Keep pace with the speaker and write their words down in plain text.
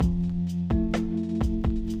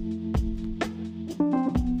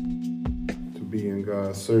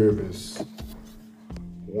God's service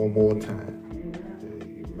one more time.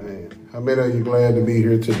 Amen. How many of you glad to be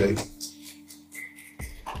here today?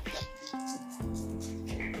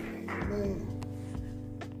 Amen.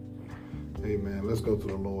 Amen. Let's go to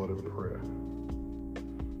the Lord in prayer.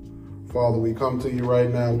 Father, we come to you right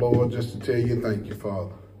now, Lord, just to tell you thank you,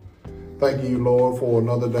 Father. Thank you, Lord, for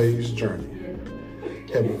another day's journey.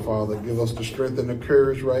 Heavenly Father, give us the strength and the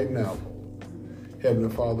courage right now. Heavenly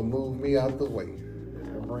Father, move me out the way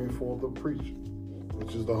and bring forth the preacher,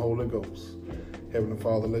 which is the Holy Ghost. Heavenly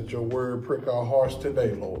Father, let your word prick our hearts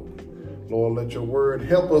today, Lord. Lord, let your word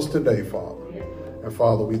help us today, Father. And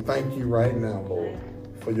Father, we thank you right now, Lord,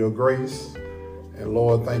 for your grace. And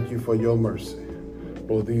Lord, thank you for your mercy.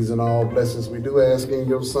 Lord, these and all blessings we do ask in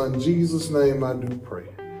your Son, Jesus' name I do pray.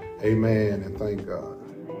 Amen and thank God.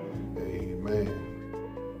 Amen.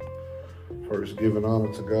 First, giving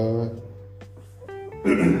honor to God,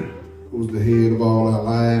 who's the head of all our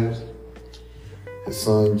lives, his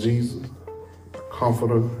Son, Jesus, the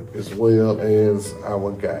Comforter, as well as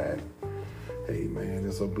our guide. Amen.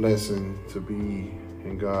 It's a blessing to be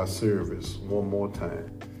in God's service one more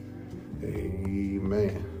time.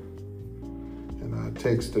 Amen. And our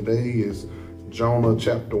text today is Jonah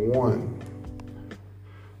chapter 1,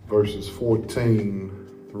 verses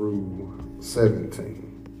 14 through 17.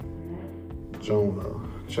 Jonah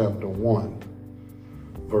chapter 1,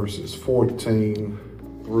 verses 14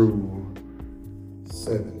 through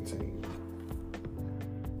 17.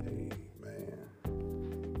 Amen.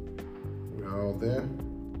 We all there?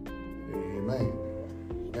 Amen.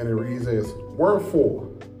 And it reads as, wherefore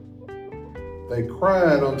they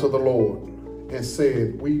cried unto the Lord and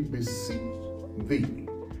said, we beseech thee,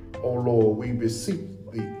 O Lord, we beseech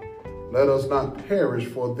thee, let us not perish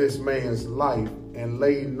for this man's life, and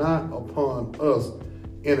lay not upon us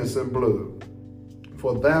innocent blood.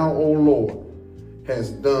 For thou, O Lord,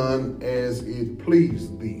 hast done as it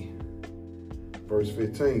pleased thee. Verse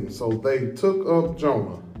 15, so they took up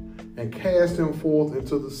Jonah and cast him forth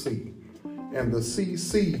into the sea, and the sea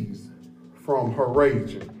ceased from her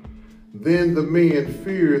raging. Then the men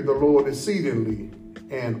feared the Lord exceedingly,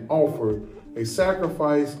 and offered a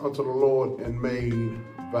sacrifice unto the Lord, and made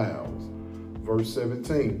vows. Verse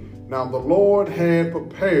 17, now the Lord had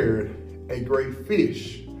prepared a great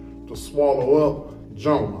fish to swallow up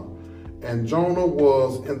Jonah, and Jonah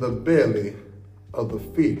was in the belly of the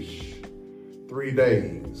fish 3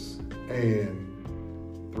 days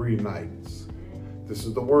and 3 nights. This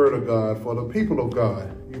is the word of God for the people of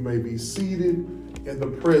God. You may be seated in the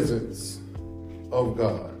presence of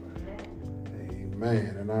God.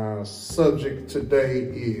 Amen. And our subject today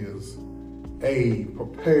is a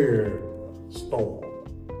prepared storm.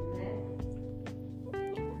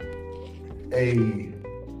 A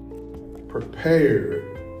prepared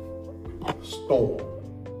storm.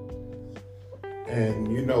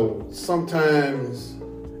 And you know, sometimes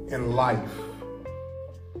in life,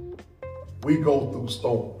 we go through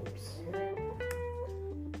storms,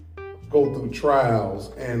 go through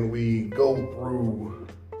trials, and we go through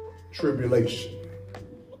tribulation.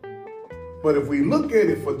 But if we look at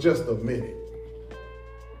it for just a minute,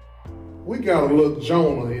 we got a little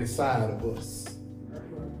Jonah inside of us.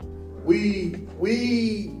 We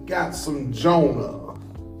got some Jonah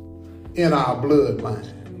in our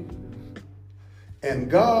bloodline. And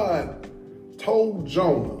God told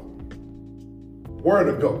Jonah where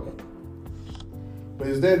to go. But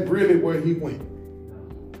is that really where he went?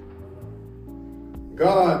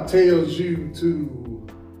 God tells you to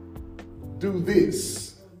do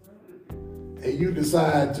this, and you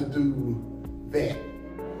decide to do that.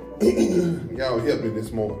 Y'all help me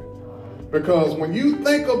this morning. Because when you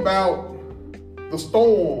think about the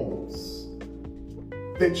storms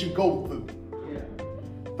that you go through,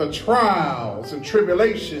 the trials and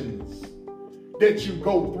tribulations that you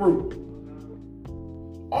go through,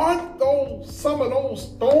 aren't those some of those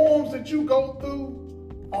storms that you go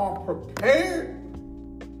through are prepared?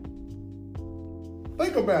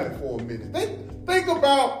 Think about it for a minute. Think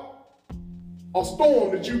about a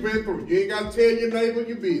storm that you've been through. You ain't got to tell your neighbor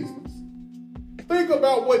your business. Think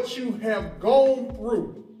about what you have gone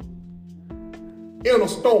through in a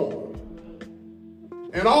storm.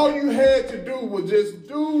 And all you had to do was just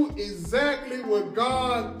do exactly what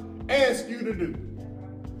God asked you to do,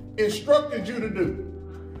 instructed you to do.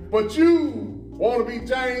 But you want to be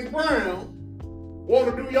James Brown,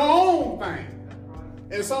 want to do your own thing.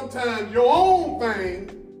 And sometimes your own thing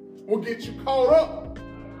will get you caught up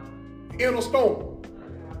in a storm.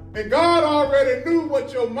 And God already knew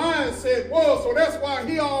what your mindset was, so that's why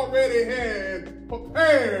he already had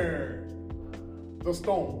prepared the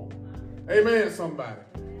storm. Amen, somebody.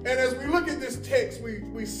 And as we look at this text,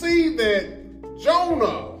 we see that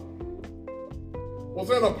Jonah was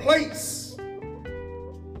in a place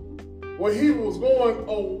where he was going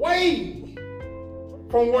away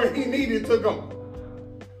from where he needed to go.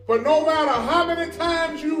 But no matter how many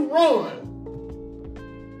times you run,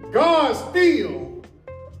 God's still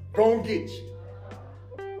gonna get you.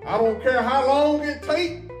 I don't care how long it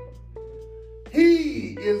takes,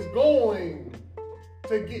 he is going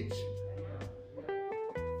to get you.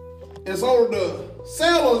 And so the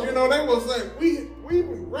sailors, they was like, we've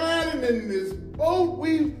been riding in this boat.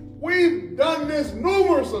 We've done this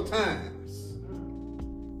numerous of times.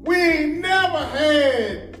 We ain't never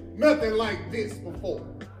had nothing like this before.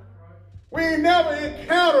 We ain't never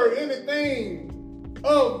encountered anything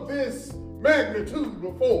of this magnitude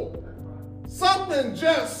before. Something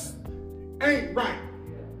just ain't right.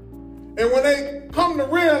 And when they come to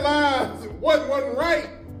realize what wasn't right,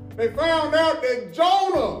 they found out that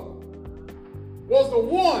Jonah was the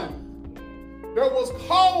one that was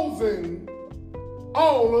causing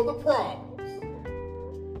all of the problems.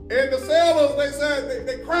 And the sailors, they said,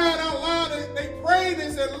 they cried out loud, they prayed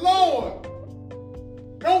and said, Lord,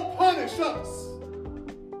 don't punish us.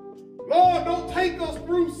 Lord, don't take us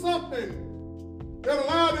through something that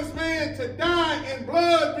allowed this man to die and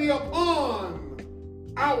blood be upon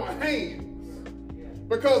our hands.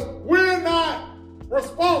 Because we're not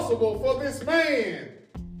responsible for this man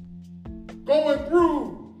going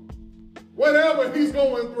through whatever he's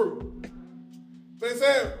going through. They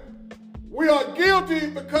said, we are guilty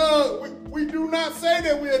because we do not say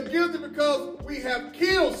that we are guilty because we have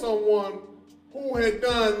killed someone who had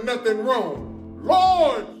done nothing wrong.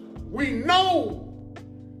 Lord, we know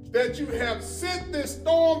that you have sent this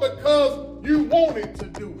storm because you wanted to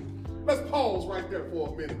do it. Let's pause right there for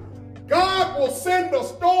a minute. God will send a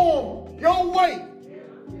storm your way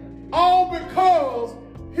all because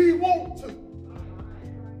he wants to.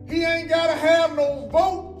 He ain't got to have no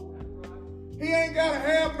vote. He ain't got to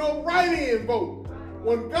have no write-in vote.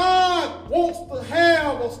 When God wants to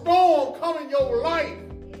have a storm come in your life,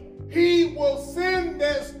 he will send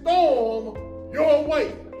that storm your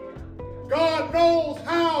way. God knows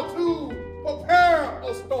how to prepare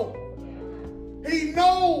a storm. He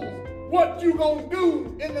knows what you're going to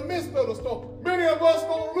do in the midst of the storm. Many of us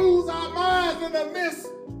going to lose our minds in the midst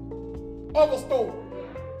of a storm.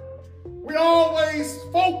 We always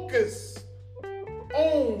focus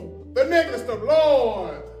on the negative stuff.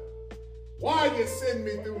 Lord, why you send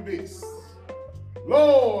me through this?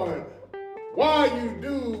 Lord, why you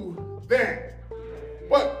do that?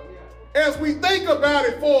 But as we think about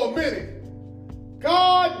it for a minute,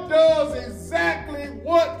 God does exactly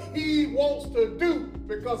what he wants to do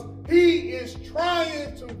because he is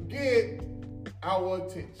trying to get our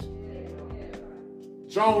attention.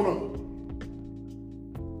 Jonah.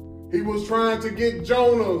 He was trying to get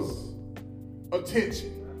Jonah's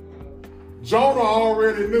attention. Jonah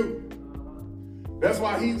already knew. That's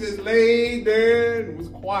why he just laid there and was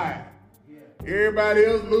quiet. Everybody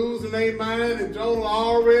else losing their mind, and Jonah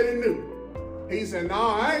already knew. He said, no,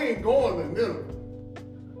 I ain't going to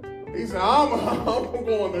Nineveh. He said, I'm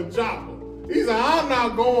going to Joppa. He said, I'm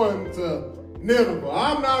not going to Nineveh.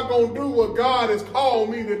 I'm not going to do what God has called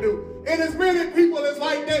me to do. And there's many people that's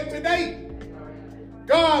like that today.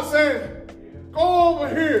 God said, go over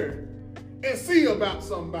here and see about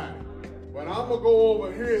somebody. But I'm going to go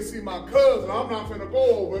over here and see my cousin. I'm not going to go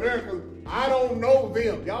over there because I don't know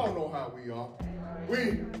them. Y'all know how we are.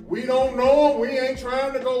 We don't know them. We ain't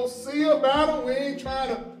trying to go see about them. We ain't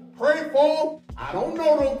trying to pray for them. I don't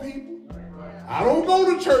know them people. I don't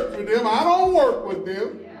go to church with them. I don't work with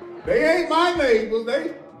them. They ain't my neighbors.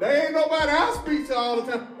 They ain't nobody I speak to all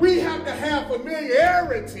the time. We have to have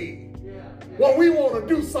familiarity when we want to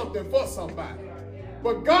do something for somebody.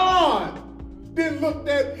 But God didn't look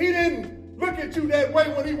at you that way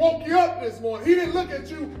when he woke you up this morning. He didn't look at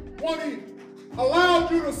you when he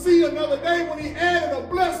allowed you to see another day, when he added a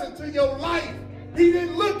blessing to your life. He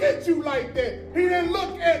didn't look at you like that. He didn't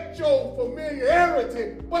look at your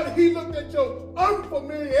familiarity, but he looked at your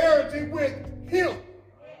unfamiliarity with him.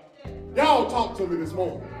 Y'all talk to me this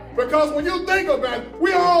morning. Because when you think about it,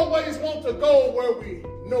 we always want to go where we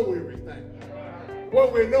know everything. Where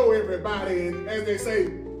we know everybody, and as they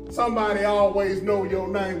say, somebody always know your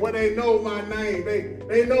name. Well, they know my name.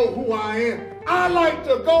 They know who I am. I like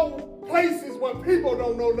to go places where people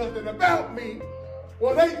don't know nothing about me,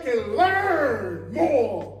 where they can learn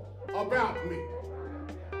more about me.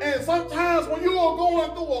 And sometimes when you are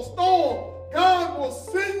going through a storm, God will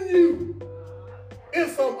send you in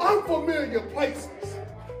some unfamiliar places.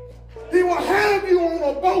 He will have you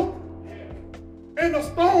on a boat, and the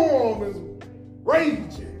storm is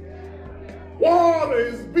raging. water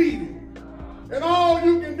is beating. And all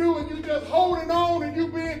you can do is you just holding on and you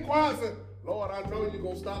being quiet saying, Lord, I know you're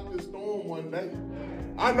going to stop this storm one day.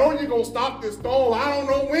 I know you're going to stop this storm. I don't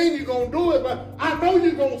know when you're going to do it, but I know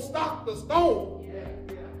you're going to stop the storm.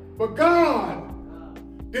 But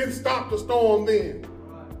God didn't stop the storm then.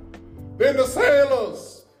 Then the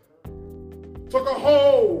sailors took a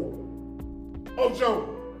hold of Jonah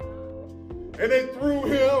and they threw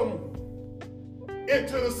him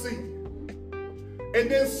into the sea. And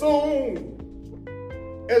then soon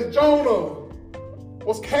as Jonah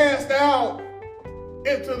was cast out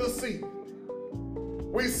into the sea,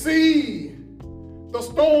 we see the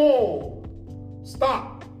storm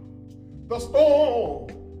stop. The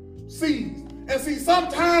storm ceased. And see,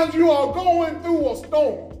 sometimes you are going through a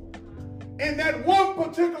storm, and that one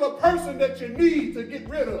particular person that you need to get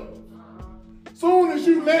rid of, soon as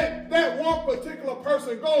you let that one particular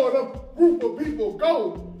person go and a group of people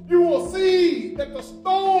go, you will see that the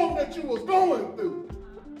storm that you was going through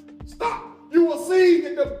stop. You will see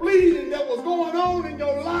that the bleeding that was going on in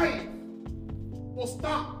your life will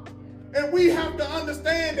stop. And we have to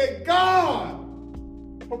understand that God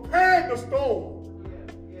prepared the storm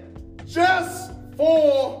just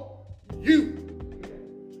for you.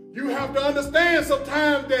 You have to understand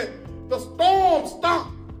sometimes that the storm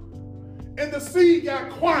stopped and the sea got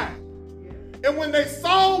quiet. And when they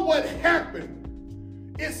saw what happened,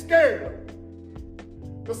 it scared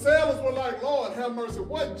them. The sailors were like, Lord, have mercy,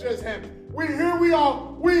 what just happened? Here we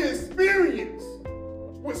are, we experience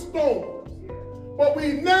with storms. But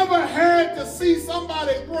we never had to see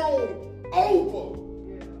somebody thrown over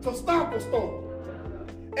to stop a storm.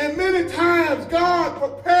 And many times God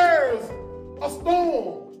prepares a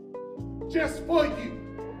storm just for you.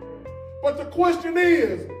 But the question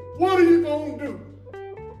is, what are you going to do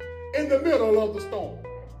in the middle of the storm?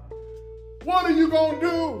 What are you going to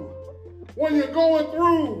do when you're going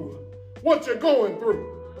through what you're going through?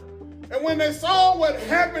 And when they saw what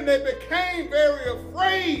happened, they became very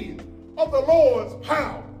afraid of the Lord's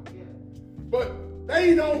power. But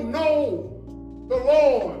they don't know the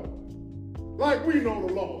Lord like we know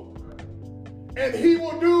the Lord. And he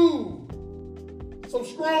will do some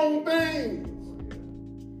strong things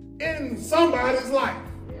in somebody's life.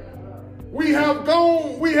 We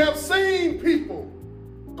have seen people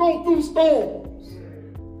go through storms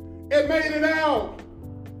and made it out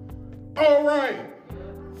all right.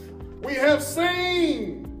 We have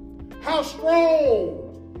seen how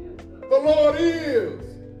strong the Lord is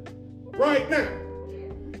right now.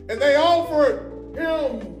 And they offered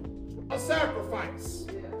him a sacrifice.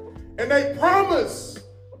 And they promised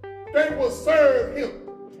they would serve him.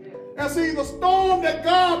 And see, the storm that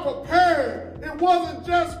God prepared, it wasn't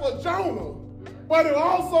just for Jonah, but it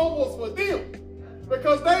also was for them.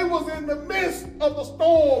 Because they was in the midst of the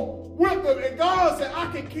storm with them. And God said,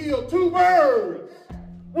 I can kill two birds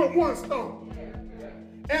with one stone.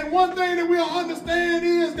 And one thing that we'll understand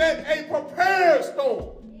is that a prepared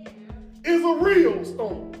storm is a real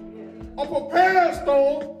storm. A prepared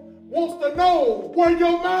storm wants to know where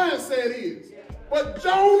your mindset is. But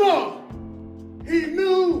Jonah, he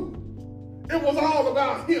knew it was all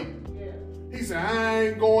about him. He said, I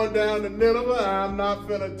ain't going down to Nineveh. I'm not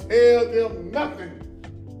finna tell them nothing.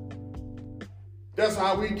 That's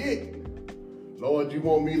how we get. Lord, you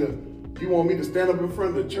want me to stand up in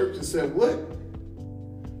front of the church and say, what?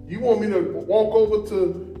 You want me to walk over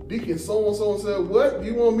to Deacon so-and-so and say, what?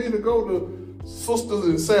 You want me to go to sisters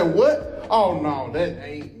and say, what? Oh, no, that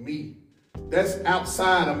ain't me. That's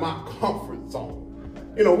outside of my comfort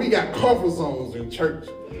zone. You know, we got comfort zones in church.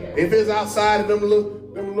 If it's outside of them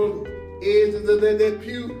little edges of that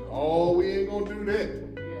pew, oh, we ain't gonna do that.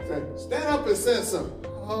 Say, stand up and say something.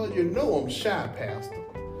 Oh, you know I'm shy, Pastor.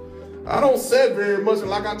 I don't say very much.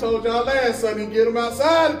 Like I told y'all last Sunday, get them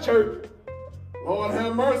outside the church. Lord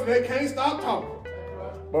have mercy, they can't stop talking.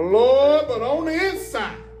 But Lord, but on the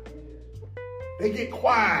inside, they get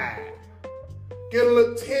quiet, get a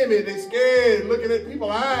little timid, they scared, looking at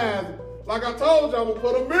people's eyes. Like I told y'all, I'm gonna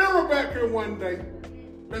put a mirror back here one day.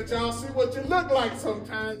 Let y'all see what you look like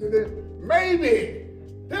sometimes, and then maybe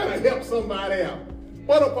that'll help somebody out.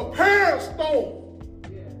 But a prepared storm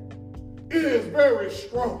is very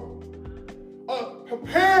strong. A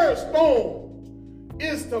prepared storm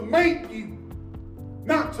is to make you,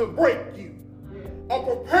 not to break you. A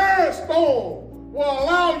prepared storm will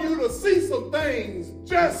allow you to see some things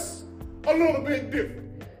just a little bit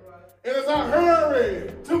different. And as I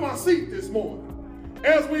hurry to my seat this morning,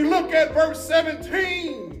 as we look at verse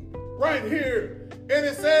 17 right here, and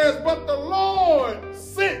it says, but the Lord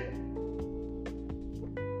sent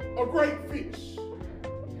a great fish.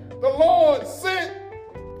 The Lord sent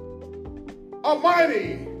a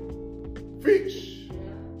mighty fish.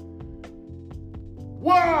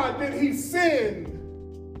 Why did he send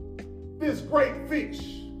this great fish?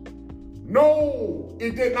 No,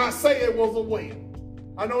 it did not say it was a whale.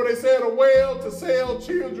 I know they said a whale to sell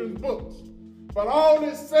children's books, but all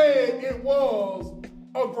it said it was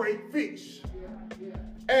a great fish.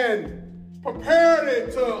 And prepared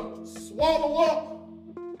it to swallow up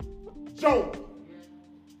Jonah.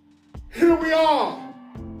 Here we are,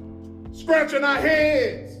 scratching our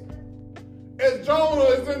heads as Jonah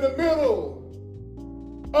is in the middle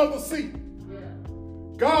of the sea.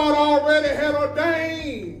 God already had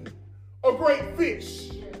ordained a great fish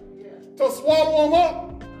to swallow him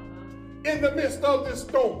up in the midst of this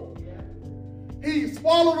storm. He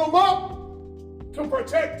swallowed him up to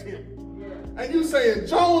protect him. And you saying,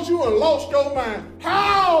 Jones, you have lost your mind.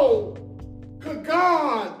 How could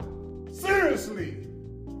God seriously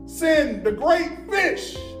send the great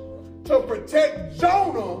fish to protect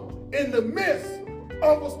Jonah in the midst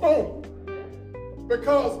of a storm?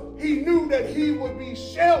 Because he knew that he would be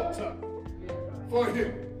shelter for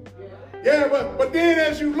him. Yeah, but then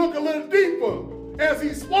as you look a little deeper, as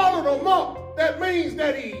he swallowed him up, that means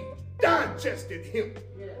that he digested him.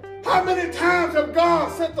 How many times have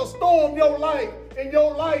God sent a storm in your life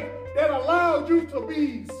that allowed you to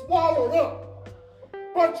be swallowed up?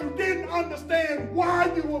 But you didn't understand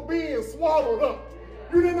why you were being swallowed up.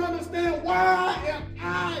 You didn't understand why am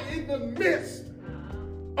I in the midst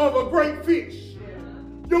of a great fish.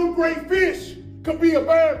 Your great fish could be a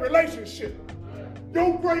bad relationship.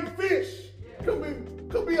 Your great fish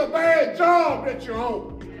could be a bad job that you're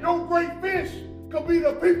on. Your great fish could be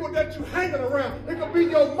the people that you're hanging around. It could be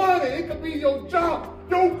your money. It could be your job.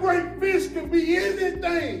 Your great fish can be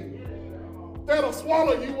anything that'll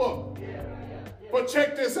swallow you up. But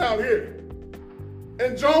check this out here.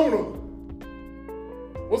 And Jonah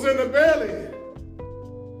was in the belly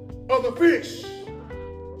of the fish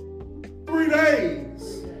 3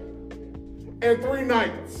 days and 3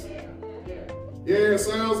 nights. Yeah, it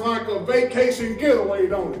sounds like a vacation getaway,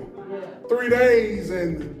 don't it? 3 days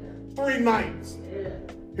and 3 nights.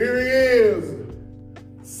 Here he is,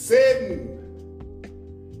 sitting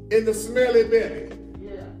in the smelly belly.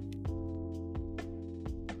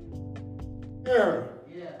 There,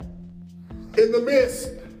 in the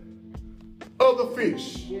midst of the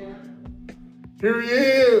fish. Here he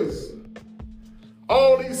is.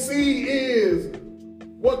 All he see is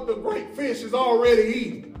what the great fish is already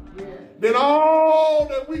eating. Then all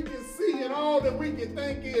that we can see and all that we can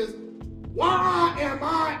think is, why am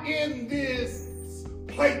I in this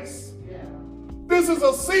place? This is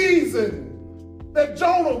a season that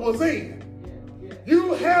Jonah was in.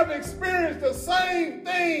 You have experienced the same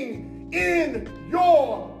thing in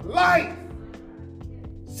your life.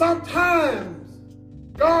 Sometimes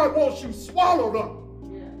God wants you swallowed up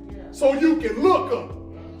so you can look up.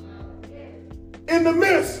 In the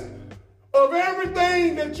midst of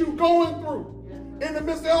everything that you're going through, in the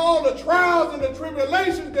midst of all the trials and the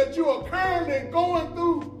tribulations that you are currently going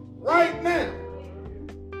through right now,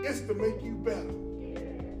 it's to make you better.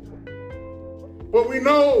 But we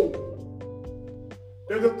know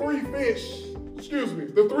that the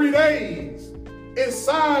 3 days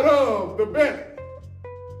inside of the belly,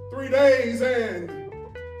 3 days and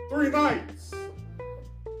 3 nights,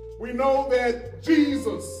 we know that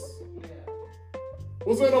Jesus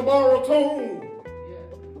was in a borrowed tomb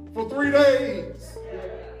for 3 days.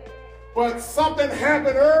 But something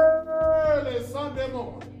happened early Sunday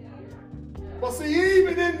morning. But see,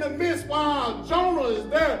 even in the midst while Jonah is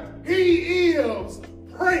there, he is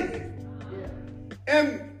praying.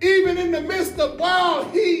 And even in the midst of while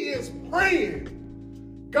he is praying,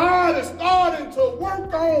 God is starting to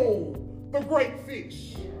work on the great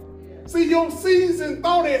fish. See, your season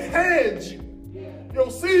thought it had you.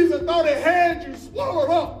 Your season thought it had you swallowed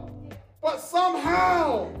up. But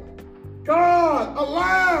somehow, God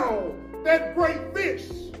allowed that great fish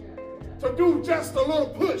to do just a little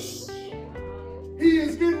push. He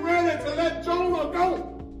is getting ready to let Jonah go.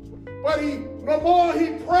 But the more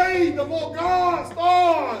he prayed, the more God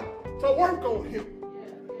started to work on him.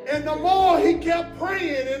 And the more he kept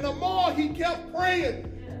praying,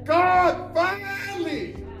 God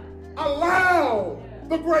finally allowed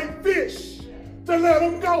the great fish to let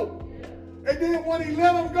him go. And then when he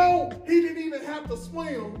let him go, he didn't even have to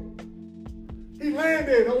swim. He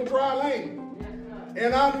landed on dry land.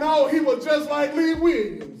 And I know he was just like Lee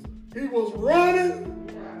Williams. He was running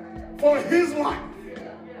for his life.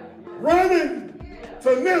 Running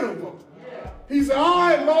to Nineveh. He said, all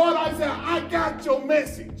right, Lord, I got your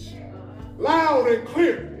message loud and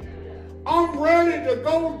clear. I'm ready to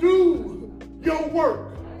go do your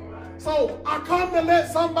work. So I come to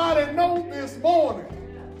let somebody know this morning,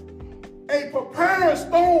 a prepared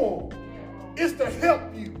storm is to help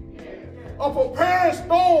you. A prepared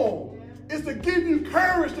storm is to give you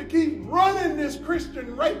courage to keep running this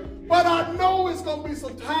Christian race. But I know it's going to be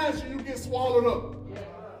some times you get swallowed up.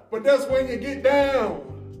 But that's when you get down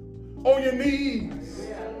on your knees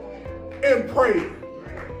and pray.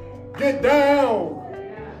 Get down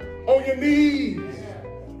on your knees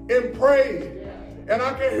and pray. And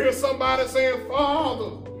I can hear somebody saying,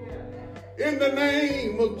 Father, in the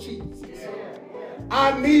name of Jesus,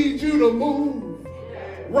 I need you to move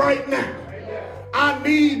right now. I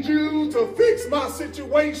need you to fix my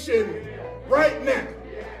situation right now.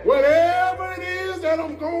 Whatever it is that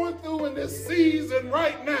I'm going through in this season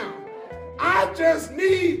right now, I just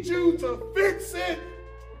need you to fix it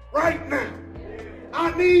right now.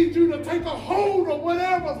 I need you to take a hold of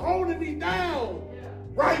whatever's holding me down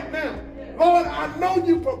right now. Lord, I know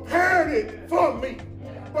you prepared it for me,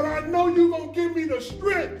 but I know you're going to give me the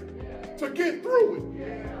strength to get through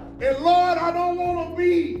it. And Lord, I don't want to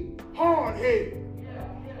be hard-headed.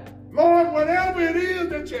 Lord, whatever it is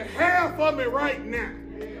that you have for me right now,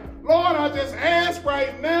 Lord, I just ask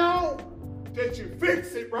right now that you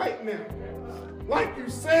fix it right now. Like you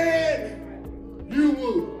said you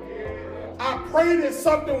would. I pray that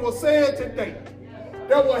something was said today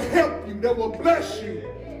that will help you, that will bless you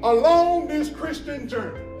along this Christian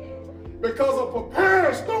journey. Because a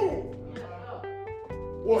prepared storm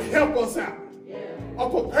will help us out. A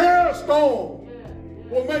prepared storm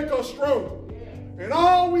will make us strong. And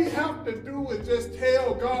all we have to do is just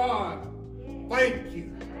tell God, thank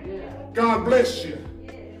you. God bless you.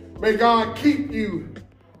 May God keep you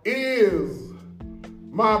is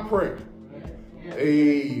my prayer.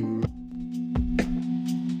 Amen.